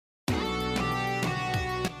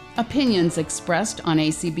Opinions expressed on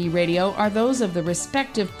ACB Radio are those of the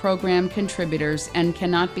respective program contributors and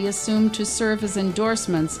cannot be assumed to serve as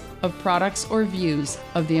endorsements of products or views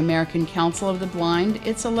of the American Council of the Blind,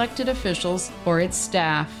 its elected officials, or its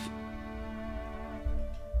staff.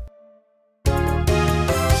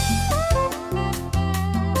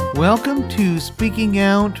 Welcome to Speaking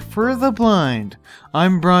Out for the Blind.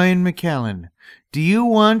 I'm Brian McKellen. Do you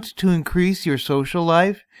want to increase your social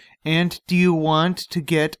life? And do you want to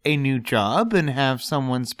get a new job and have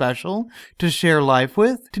someone special to share life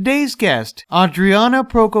with? Today's guest, Adriana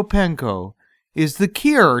Prokopenko, is the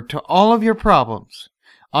cure to all of your problems.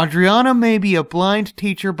 Adriana may be a blind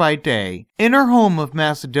teacher by day in her home of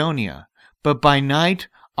Macedonia, but by night,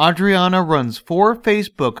 Adriana runs 4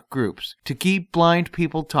 Facebook groups to keep blind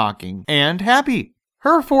people talking and happy.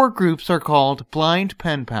 Her 4 groups are called Blind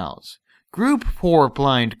Pen Pals, Group for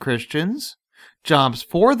Blind Christians, Jobs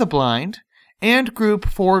for the Blind, and Group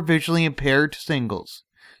for Visually Impaired Singles.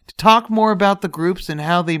 To talk more about the groups and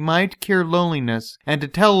how they might cure loneliness, and to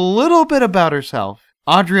tell a little bit about herself,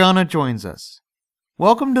 Adriana joins us.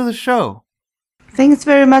 Welcome to the show. Thanks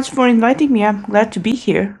very much for inviting me. I'm glad to be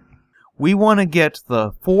here. We want to get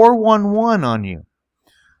the 411 on you.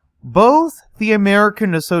 Both the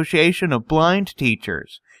American Association of Blind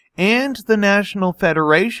Teachers and the National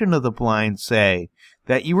Federation of the Blind say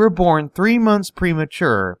that you were born 3 months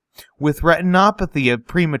premature with retinopathy of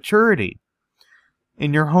prematurity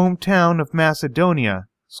in your hometown of Macedonia,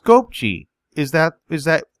 Skopje. Is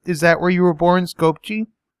that where you were born, Skopje?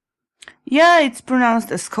 Yeah, it's pronounced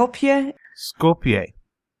Skopje. Skopje.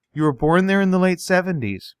 You were born there in the late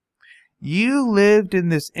 70s. You lived in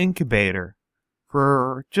this incubator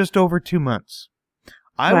for just over 2 months.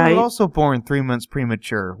 I was also born 3 months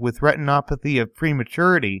premature with retinopathy of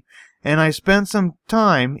prematurity, and I spent some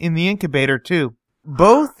time in the incubator too.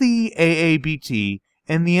 Both the AABT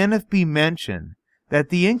and the NFB mention that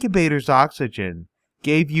the incubator's oxygen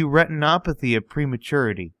gave you retinopathy of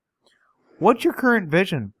prematurity. What's your current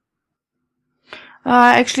vision?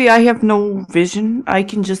 Actually, I have no vision. I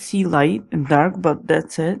can just see light and dark, but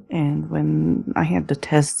that's it. And when I had the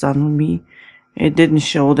tests on me, it didn't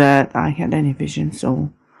show that I had any vision.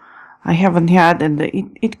 So I haven't had, and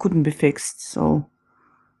it couldn't be fixed. So,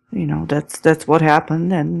 that's what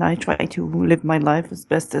happened. And I try to live my life as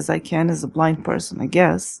best as I can as a blind person, I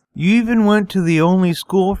guess. You even went to the only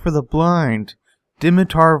school for the blind,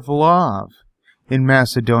 Dimitar Vlov, in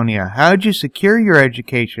Macedonia. How'd you secure your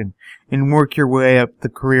education and work your way up the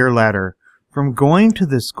career ladder from going to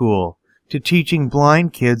this school to teaching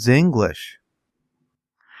blind kids English?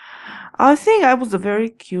 I think I was a very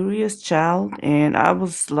curious child, and I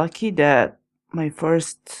was lucky that my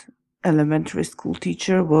first elementary school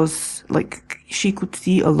teacher was she could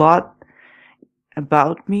see a lot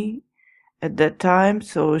about me at that time,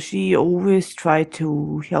 so she always tried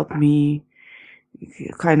to help me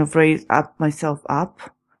kind of raise myself up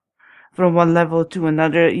from one level to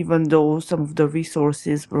another, even though some of the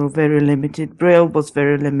resources were very limited. Braille was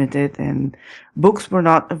very limited and books were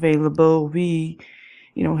not available. We,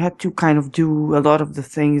 had to kind of do a lot of the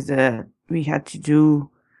things that we had to do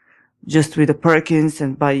just with the Perkins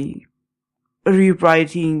and by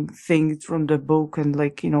rewriting things from the book and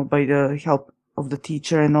by the help of the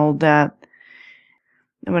teacher and all that.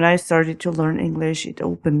 And when I started to learn English, it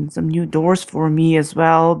opened some new doors for me as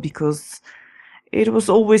well, because it was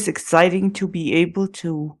always exciting to be able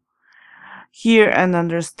to hear and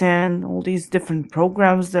understand all these different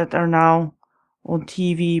programs that are now on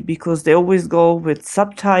TV, because they always go with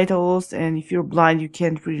subtitles, and if you're blind, you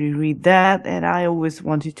can't really read that. And I always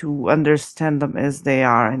wanted to understand them as they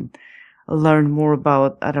are and learn more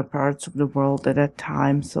about other parts of the world at that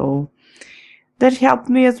time. So that helped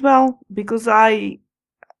me as well, because I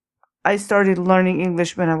started learning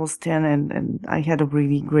English when I was 10, and I had a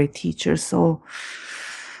really great teacher. So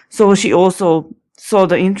she also saw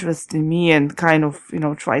the interest in me and kind of,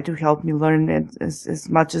 tried to help me learn it as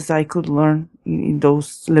much as I could learn in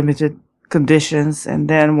those limited conditions. And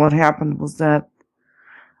then what happened was that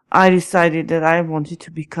I decided that I wanted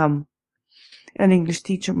to become an English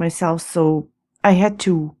teacher myself. So I had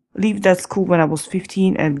to leave that school when I was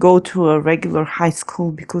 15 and go to a regular high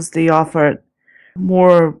school because they offered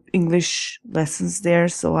more English lessons there.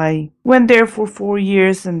 So I went there for 4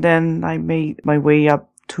 years, and then I made my way up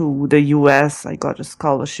to the US. I got a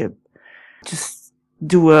scholarship, just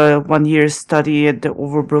do a 1-year study at the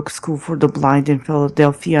Overbrook School for the Blind in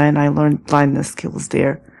Philadelphia, and I learned blindness skills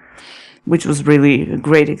there, which was really a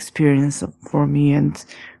great experience for me. And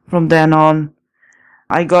from then on,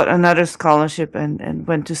 I got another scholarship and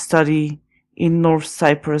went to study in North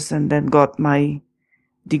Cyprus, and then got my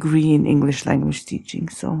degree in English language teaching.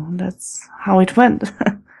 So that's how it went.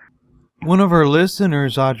 One of our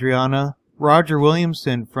listeners, Adriana, Roger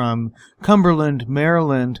Williamson from Cumberland,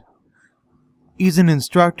 Maryland, he's an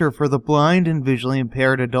instructor for the blind and visually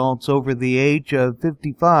impaired adults over the age of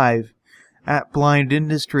 55 at Blind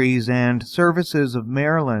Industries and Services of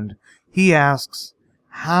Maryland. He asks,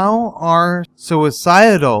 how are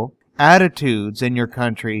suicidal attitudes in your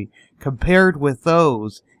country compared with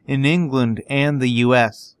those in England and the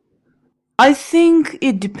U.S.? I think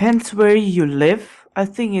it depends where you live. I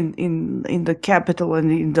think in the capital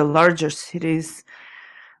and in the larger cities,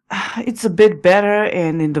 it's a bit better,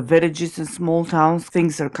 and in the villages and small towns,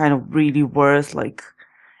 things are kind of really worse. Like,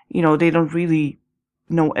 they don't really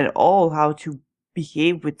know at all how to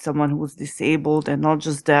behave with someone who's disabled, and not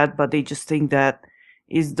just that, but they just think that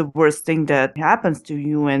is the worst thing that happens to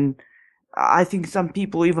you. And I think some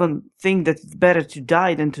people even think that it's better to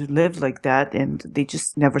die than to live like that, and they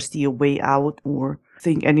just never see a way out or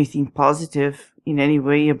think anything positive in any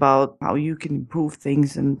way about how you can improve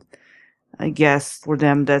things. And I guess for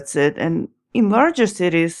them, that's it. And in larger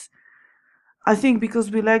cities, I think because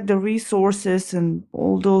we lack the resources and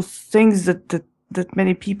all those things that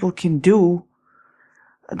many people can do,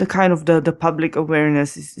 the kind of the public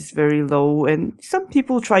awareness is very low. And some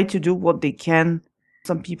people try to do what they can.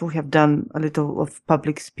 Some people have done a little of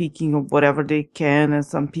public speaking or whatever they can. And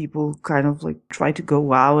some people kind of like try to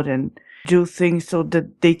go out and do things so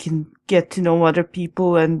that they can get to know other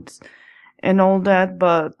people and all that.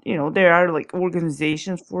 But, there are like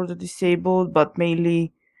organizations for the disabled, but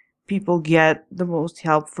mainly people get the most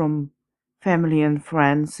help from family and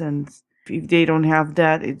friends. And if they don't have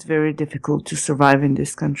that, it's very difficult to survive in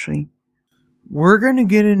this country. We're going to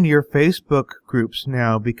get into your Facebook groups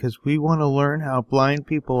now because we want to learn how blind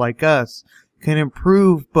people like us can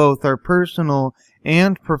improve both our personal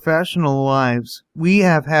and professional lives. We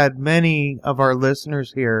have had many of our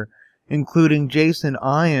listeners here, including Jason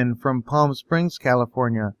Ian from Palm Springs,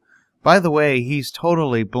 California. By the way, he's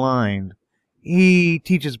totally blind. He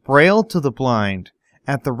teaches Braille to the blind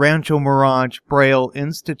at the Rancho Mirage Braille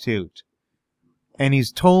Institute. And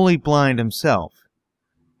he's totally blind himself.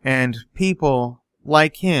 And people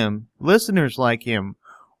like him, listeners like him,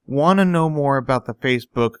 want to know more about the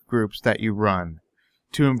Facebook groups that you run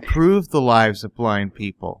to improve the lives of blind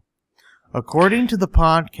people. According to the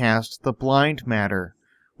podcast, The Blind Matter,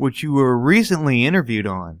 which you were recently interviewed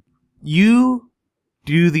on, you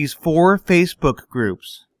do these 4 Facebook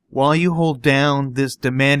groups while you hold down this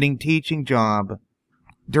demanding teaching job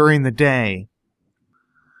during the day.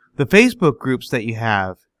 The Facebook groups that you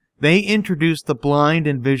have, they introduce the blind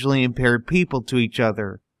and visually impaired people to each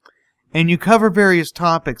other, and you cover various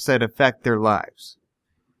topics that affect their lives.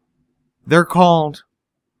 They're called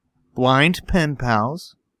Blind Pen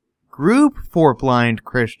Pals, Group for Blind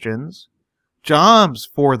Christians, Jobs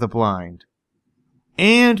for the Blind,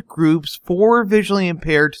 and Groups for Visually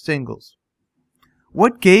Impaired Singles.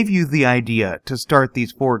 What gave you the idea to start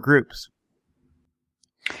these 4 groups?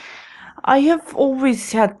 I have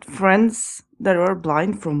always had friends that are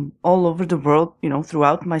blind from all over the world,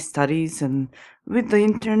 throughout my studies, and with the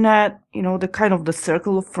internet, the kind of the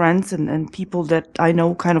circle of friends and people that I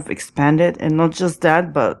know kind of expanded. And not just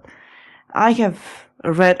that, but I have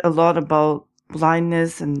read a lot about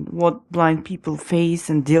blindness and what blind people face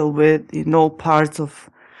and deal with in all parts of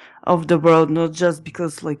the world, not just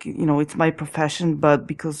because it's my profession, but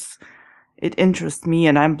because it interests me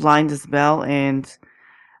and I'm blind as well. And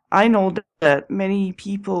I know that many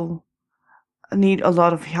people need a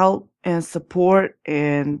lot of help and support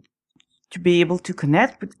and to be able to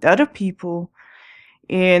connect with other people.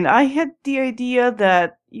 And I had the idea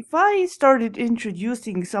that if I started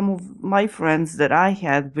introducing some of my friends that I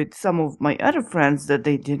had with some of my other friends that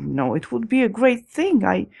they didn't know, it would be a great thing.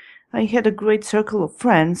 I had a great circle of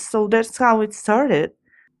friends, so that's how it started.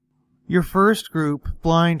 Your first group,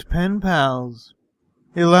 Blind Pen Pals,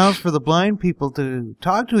 it allows for the blind people to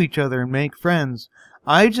talk to each other and make friends.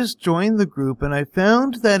 I just joined the group and I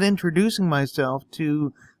found that introducing myself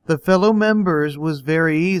to the fellow members was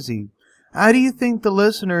very easy. How do you think the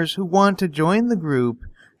listeners who want to join the group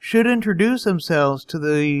should introduce themselves to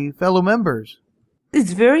the fellow members?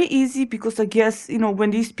 It's very easy because I guess, when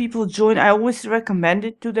these people join, I always recommend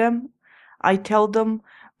it to them. I tell them,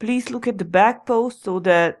 please look at the back post so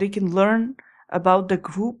that they can learn about the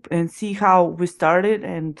group and see how we started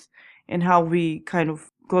and how we kind of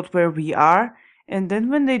got where we are. And then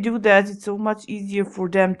when they do that, it's so much easier for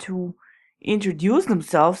them to introduce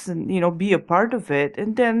themselves and, be a part of it.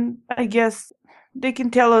 And then I guess they can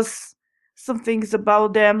tell us some things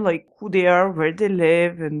about them, like who they are, where they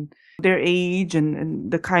live, and their age,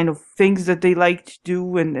 and the kind of things that they like to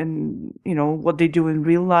do, and what they do in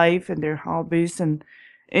real life, and their hobbies and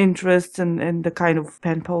interests, and the kind of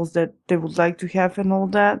pen pals that they would like to have and all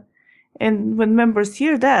that. And when members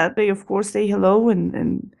hear that, they of course say hello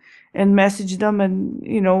and message them, and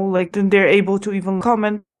like then they're able to even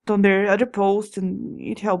comment on their other posts, and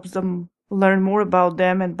it helps them learn more about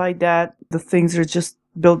them, and by that the things are just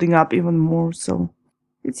building up even more, so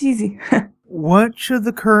it's easy. What should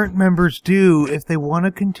the current members do if they want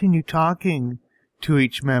to continue talking to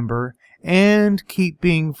each member and keep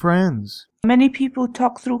being friends? Many people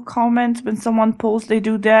talk through comments when someone posts, they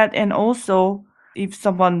do that. And also, if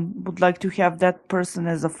someone would like to have that person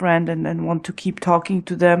as a friend and want to keep talking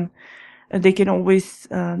to them, they can always,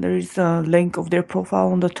 there is a link of their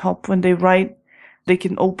profile on the top when they write. They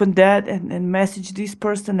can open that and message this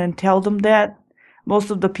person and tell them that.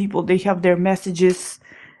 Most of the people, they have their messages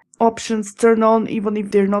options turned on, even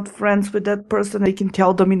if they're not friends with that person. They can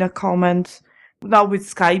tell them in a comment. Now with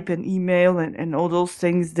Skype and email and all those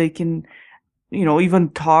things, they can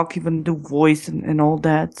even talk, even do voice and all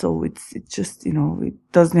that. So it's just,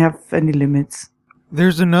 it doesn't have any limits.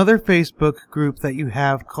 There's another Facebook group that you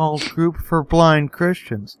have called Group for Blind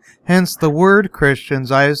Christians. Hence the word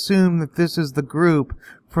Christians. I assume that this is the group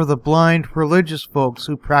for the blind religious folks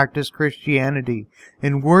who practice Christianity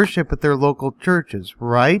and worship at their local churches,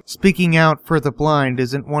 right? Speaking Out for the Blind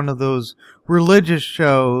isn't one of those religious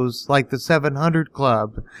shows like the 700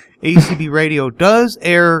 Club. ACB Radio does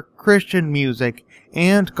air Christian music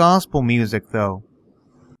and gospel music, though.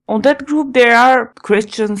 On that group, there are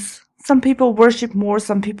Christians. Some people worship more,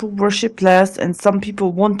 some people worship less, and some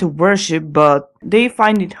people want to worship, but they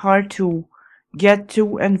find it hard to get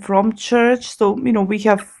to and from church. So, we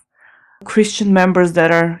have Christian members that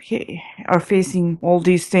are facing all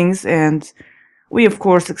these things, and we, of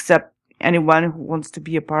course, accept anyone who wants to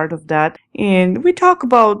be a part of that. And we talk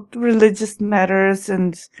about religious matters,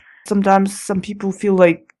 and sometimes some people feel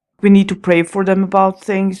like we need to pray for them about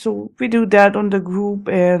things. So we do that on the group,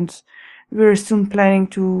 and we're soon planning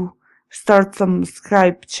to start some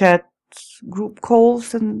Skype chat group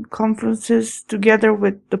calls and conferences together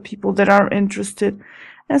with the people that are interested.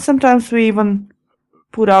 And sometimes we even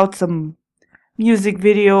put out some music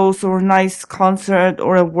videos or a nice concert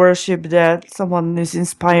or a worship that someone is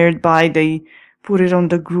inspired by. They put it on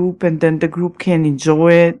the group, and then the group can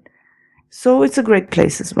enjoy it. So it's a great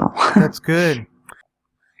place as well. That's good.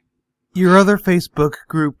 Your other Facebook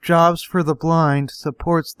group, Jobs for the Blind,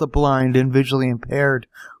 supports the blind and visually impaired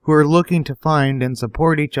who are looking to find and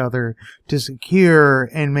support each other to secure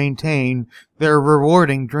and maintain their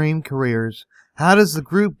rewarding dream careers. How does the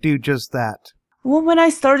group do just that? Well, when I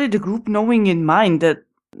started the group, knowing in mind that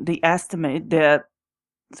they estimate that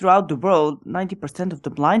throughout the world, 90% of the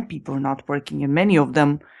blind people are not working, and many of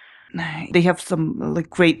them, they have some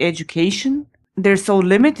great education. They're so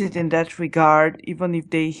limited in that regard, even if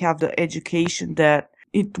they have the education, that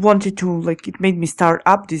it made me start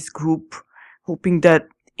up this group, hoping that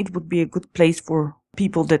it would be a good place for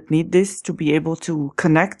people that need this to be able to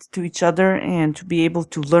connect to each other and to be able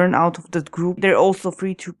to learn out of that group. They're also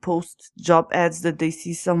free to post job ads that they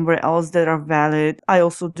see somewhere else that are valid. I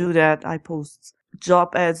also do that. I post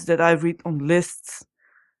job ads that I read on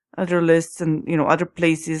other lists and, other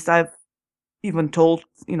places. I've even told,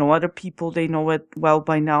 other people, they know it well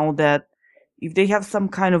by now, that if they have some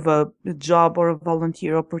kind of a job or a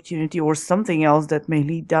volunteer opportunity or something else that may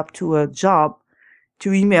lead up to a job,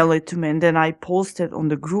 to email it to me, and then I post it on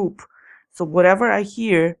the group. So whatever I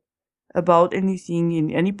hear about anything in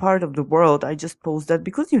any part of the world, I just post that,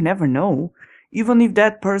 because you never know. Even if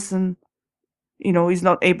that person, is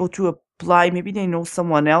not able to apply, maybe they know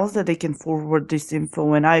someone else that they can forward this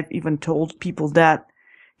info. And I've even told people that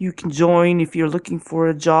you can join if you're looking for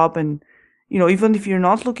a job, and, even if you're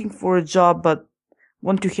not looking for a job, but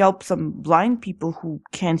want to help some blind people who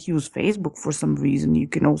can't use Facebook for some reason, you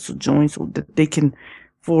can also join so that they can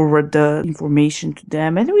forward the information to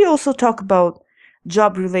them. And we also talk about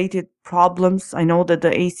job-related problems. I know that the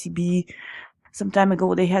ACB, some time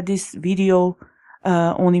ago, they had this video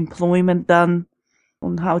on employment done,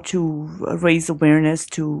 on how to raise awareness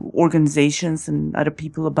to organizations and other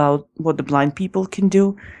people about what the blind people can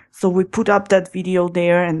do. So we put up that video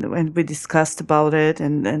there, and we discussed about it,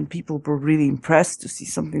 and people were really impressed to see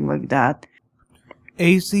something like that.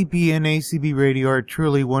 ACB and ACB Radio are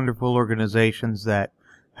truly wonderful organizations that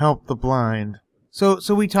help the blind. So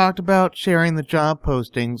we talked about sharing the job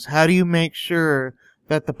postings. How do you make sure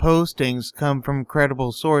that the postings come from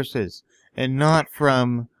credible sources and not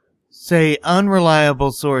from, say,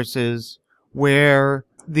 unreliable sources where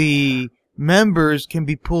the members can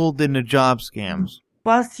be pulled into job scams.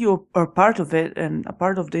 Once you are part of it and a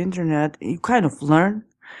part of the internet, you kind of learn.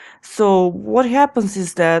 So what happens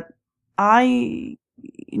is that I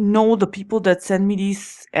know the people that send me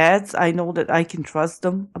these ads. I know that I can trust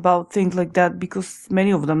them about things like that because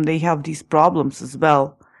many of them, they have these problems as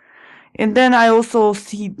well. And then I also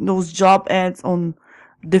see those job ads on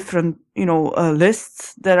different,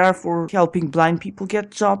 lists that are for helping blind people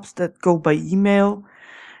get jobs that go by email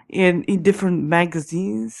in different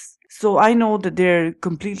magazines. So I know that they're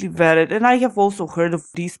completely valid. And I have also heard of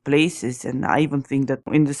these places. And I even think that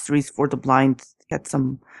Industries for the Blind had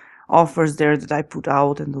some offers there that I put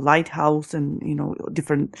out, and the Lighthouse, and,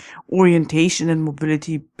 different orientation and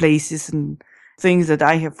mobility places and things that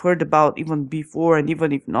I have heard about even before. And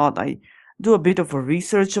even if not, I do a bit of a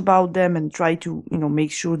research about them and try to,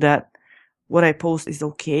 make sure that what I post is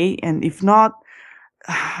okay. And if not,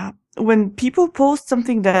 when people post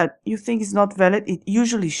something that you think is not valid, it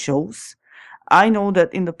usually shows. I know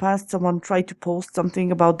that in the past, someone tried to post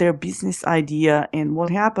something about their business idea, and what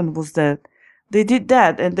happened was that they did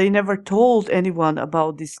that and they never told anyone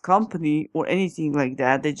about this company or anything like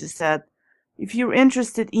that. They just said, if you're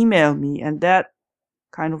interested, email me. And that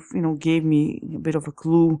kind of, gave me a bit of a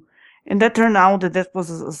clue. And that turned out that was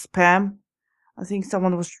a spam. I think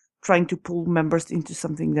someone was trying to pull members into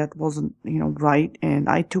something that wasn't, right. And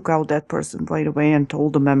I took out that person right away and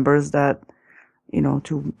told the members that,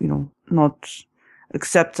 to, not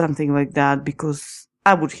accept something like that, because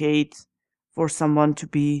I would hate for someone to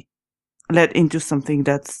be led into something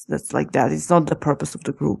that's like that. It's not the purpose of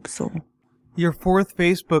the group. So your fourth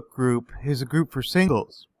Facebook group is a group for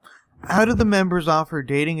singles. How do the members offer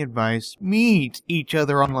dating advice, meet each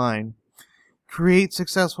other online, create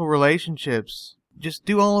successful relationships, just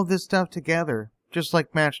do all of this stuff together, just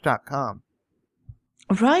like Match.com?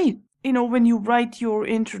 Right. When you write your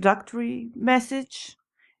introductory message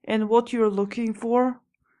and what you're looking for,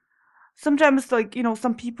 sometimes,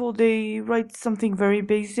 some people, they write something very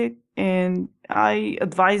basic, and I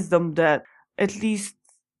advise them that at least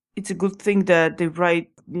it's a good thing that they write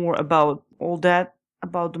more about all that,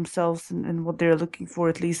 about themselves and what they're looking for,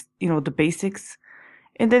 at least, the basics.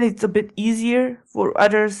 And then it's a bit easier for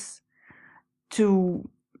others to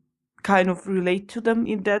kind of relate to them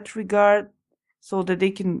in that regard, so that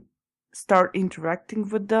they can start interacting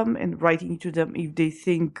with them and writing to them if they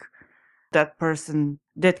think that person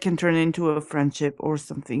that can turn into a friendship or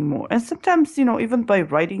something more. And sometimes, even by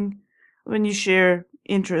writing, when you share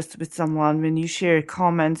interests with someone, when you share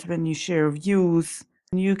comments, when you share views,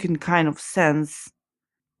 you can kind of sense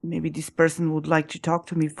maybe this person would like to talk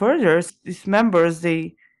to me further. These members,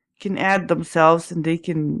 they can add themselves and they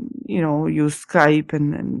can, use Skype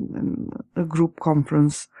and a group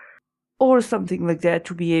conference or something like that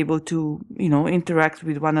to be able to, interact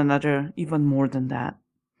with one another even more than that.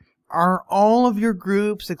 Are all of your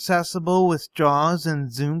groups accessible with JAWS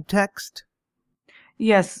and Zoom text?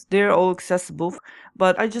 Yes, they're all accessible,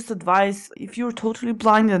 but I just advise, if you're totally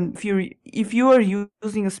blind and if you are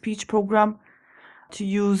using a speech program, to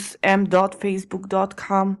use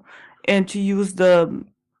m.facebook.com and to use the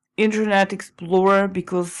Internet Explorer,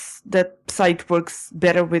 because that site works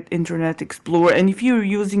better with Internet Explorer. And if you're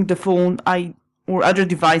using the phone or other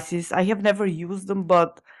devices, I have never used them,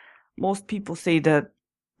 but most people say that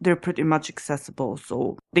they're pretty much accessible.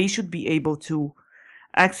 So they should be able to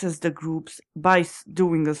access the groups by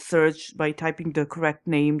doing a search, by typing the correct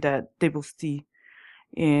name that they will see.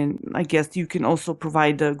 And I guess you can also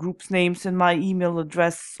provide the group's names and my email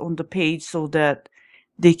address on the page so that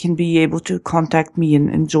they can be able to contact me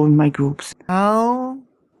and join my groups. How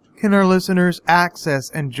can our listeners access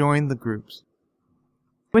and join the groups?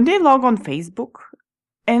 When they log on Facebook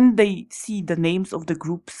and they see the names of the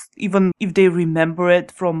groups, even if they remember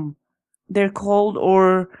it from their call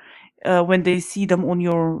or when they see them on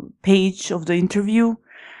your page of the interview,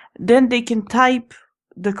 then they can type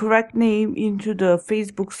the correct name into the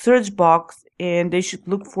Facebook search box, and they should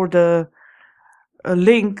look for the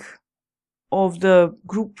link of the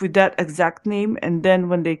group with that exact name. And then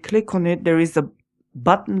when they click on it, there is a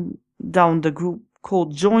button down the group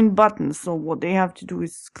called Join Button. So what they have to do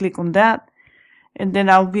is click on that, and then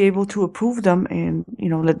I'll be able to approve them and,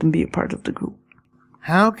 let them be a part of the group.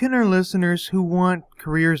 How can our listeners who want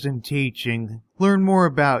careers in teaching learn more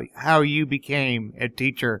about how you became a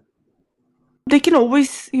teacher? They can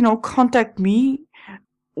always, contact me,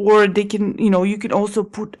 or they can, you can also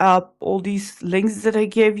put up all these links that I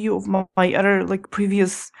gave you of my other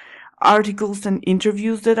previous articles and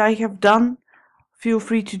interviews that I have done. Feel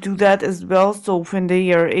free to do that as well. So when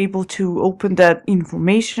they are able to open that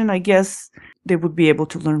information, I guess they would be able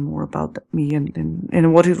to learn more about me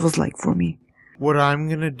and what it was like for me. What I'm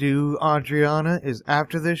going to do, Adriana, is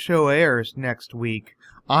after this show airs next week,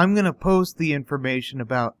 I'm going to post the information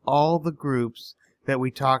about all the groups that we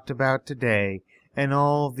talked about today and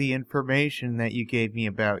all the information that you gave me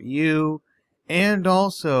about you and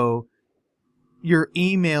also your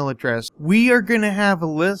email address. We are going to have a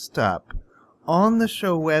list up on the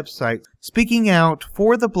show website,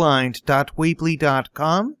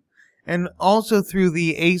 speakingoutfortheblind.weebly.com, and also through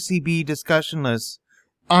the ACB discussion list.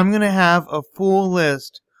 I'm going to have a full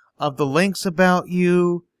list of the links about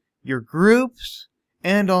you, your groups,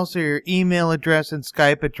 and also your email address and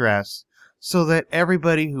Skype address, so that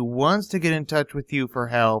everybody who wants to get in touch with you for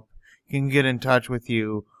help can get in touch with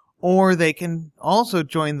you, or they can also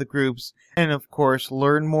join the groups and, of course,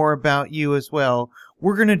 learn more about you as well.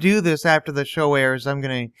 We're going to do this after the show airs. I'm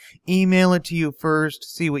going to email it to you first,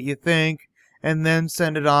 see what you think, and then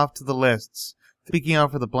send it off to the lists. Speaking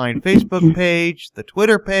Out for the Blind Facebook page, the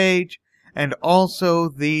Twitter page, and also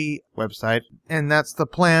the website. And that's the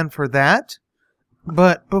plan for that.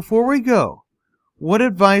 But before we go, what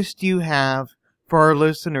advice do you have for our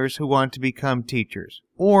listeners who want to become teachers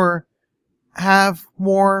or have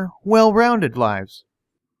more well-rounded lives?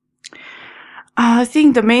 I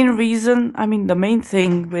think the main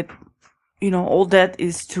thing with, all that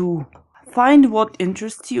is to find what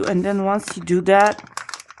interests you, and then once you do that,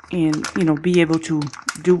 and, be able to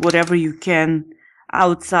do whatever you can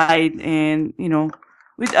outside and,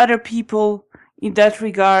 with other people in that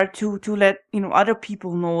regard to let, other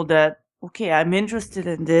people know that, okay, I'm interested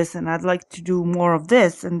in this and I'd like to do more of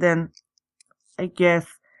this. And then I guess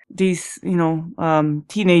these,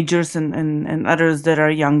 teenagers and others that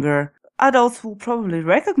are younger, adults will probably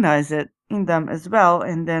recognize it in them as well.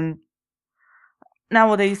 And then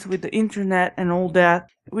nowadays with the internet and all that,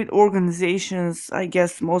 with organizations, I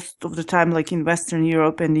guess most of the time, like in Western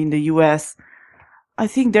Europe and in the US, I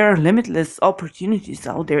think there are limitless opportunities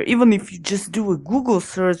out there. Even if you just do a Google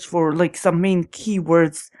search for like some main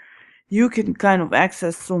keywords, you can kind of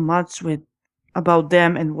access so much about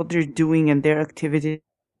them and what they're doing and their activity.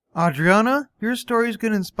 Adriana, your story is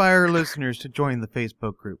going to inspire listeners to join the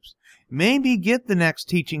Facebook groups. Maybe get the next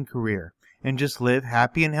teaching career and just live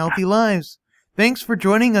happy and healthy lives. Thanks for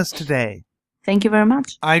joining us today. Thank you very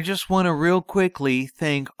much. I just want to real quickly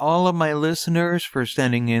thank all of my listeners for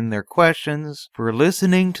sending in their questions, for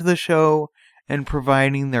listening to the show, and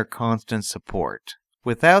providing their constant support.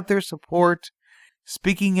 Without their support,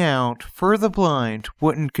 Speaking Out for the Blind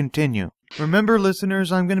wouldn't continue. Remember,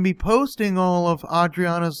 listeners, I'm going to be posting all of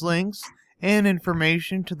Adriana's links and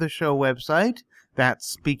information to the show website.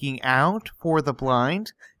 That's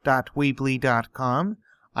speakingoutfortheblind.weebly.com.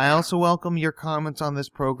 I also welcome your comments on this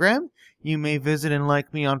program. You may visit and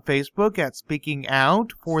like me on Facebook at Speaking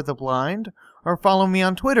Out for the Blind, or follow me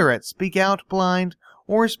on Twitter at Speak Out Blind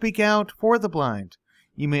or Speak Out for the Blind.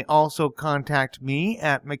 You may also contact me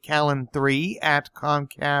at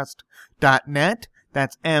mccallen3@comcast.net.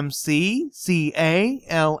 That's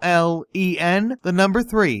MCCALLEN, the number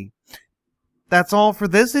 3. That's all for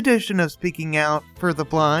this edition of Speaking Out for the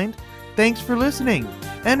Blind. Thanks for listening,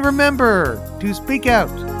 and remember to speak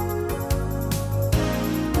out.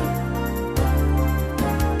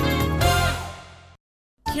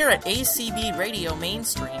 Here at ACB Radio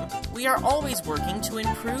Mainstream, we are always working to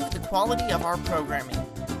improve the quality of our programming.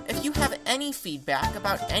 If you have any feedback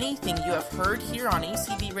about anything you have heard here on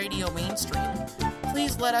ACB Radio Mainstream,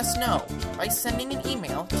 please let us know by sending an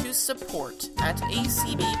email to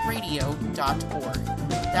support@acbradio.org.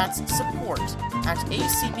 That's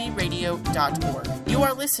support@acbradio.org. You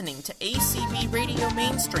are listening to ACB Radio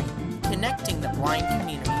Mainstream, connecting the blind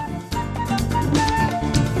community.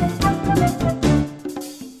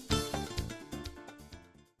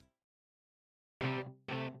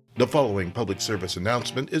 The following public service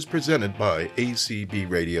announcement is presented by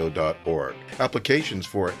acbradio.org. Applications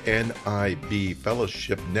for NIB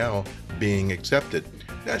Fellowship now being accepted.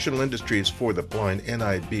 National Industries for the Blind,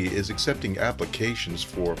 NIB, is accepting applications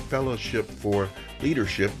for Fellowship for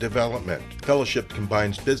Leadership Development. Fellowship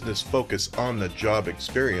combines business focus on the job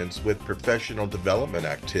experience with professional development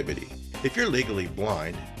activity. If you're legally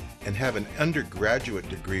blind and have an undergraduate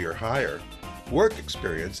degree or higher, work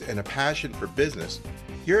experience, and a passion for business,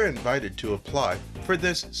 you're invited to apply for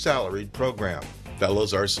this salaried program.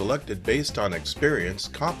 Fellows are selected based on experience,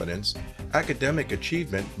 competence, academic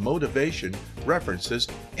achievement, motivation, references,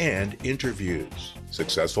 and interviews.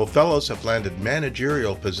 Successful fellows have landed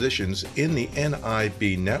managerial positions in the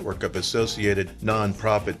NIB network of associated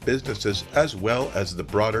nonprofit businesses as well as the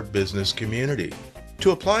broader business community.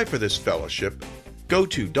 To apply for this fellowship, Go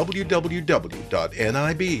to www.nib.org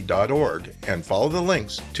and follow the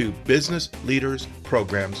links to Business Leaders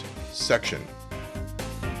Programs section.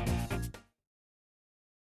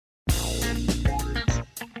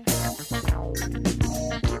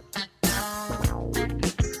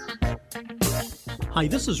 Hi,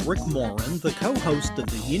 this is Rick Morin, the co-host of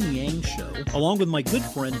The Yin Yang Show, along with my good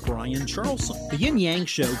friend Brian Charlson. The Yin Yang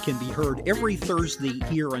Show can be heard every Thursday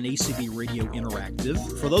here on ACB Radio Interactive.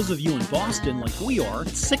 For those of you in Boston, like we are,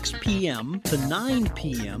 6 p.m. to 9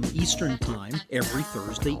 p.m. Eastern Time every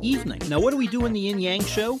Thursday evening. Now, what do we do in the Yin Yang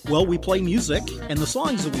Show? Well, we play music, and the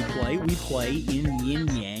songs that we play in Yin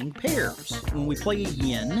Yang pairs. When we play a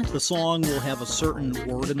yin, the song will have a certain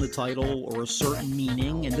word in the title or a certain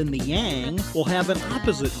meaning, and then the yang will have an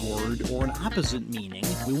opposite word or an opposite meaning.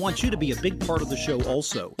 We want you to be a big part of the show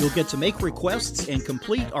also. You'll get to make requests and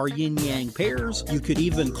complete our yin-yang pairs. You could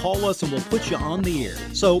even call us and we'll put you on the air.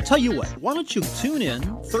 So tell you what, why don't you tune in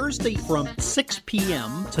Thursday from 6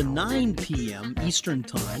 p.m. to 9 p.m. Eastern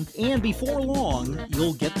Time, and before long,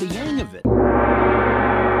 you'll get the yang of it.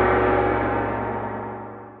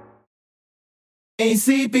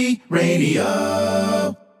 ACB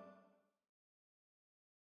Radio.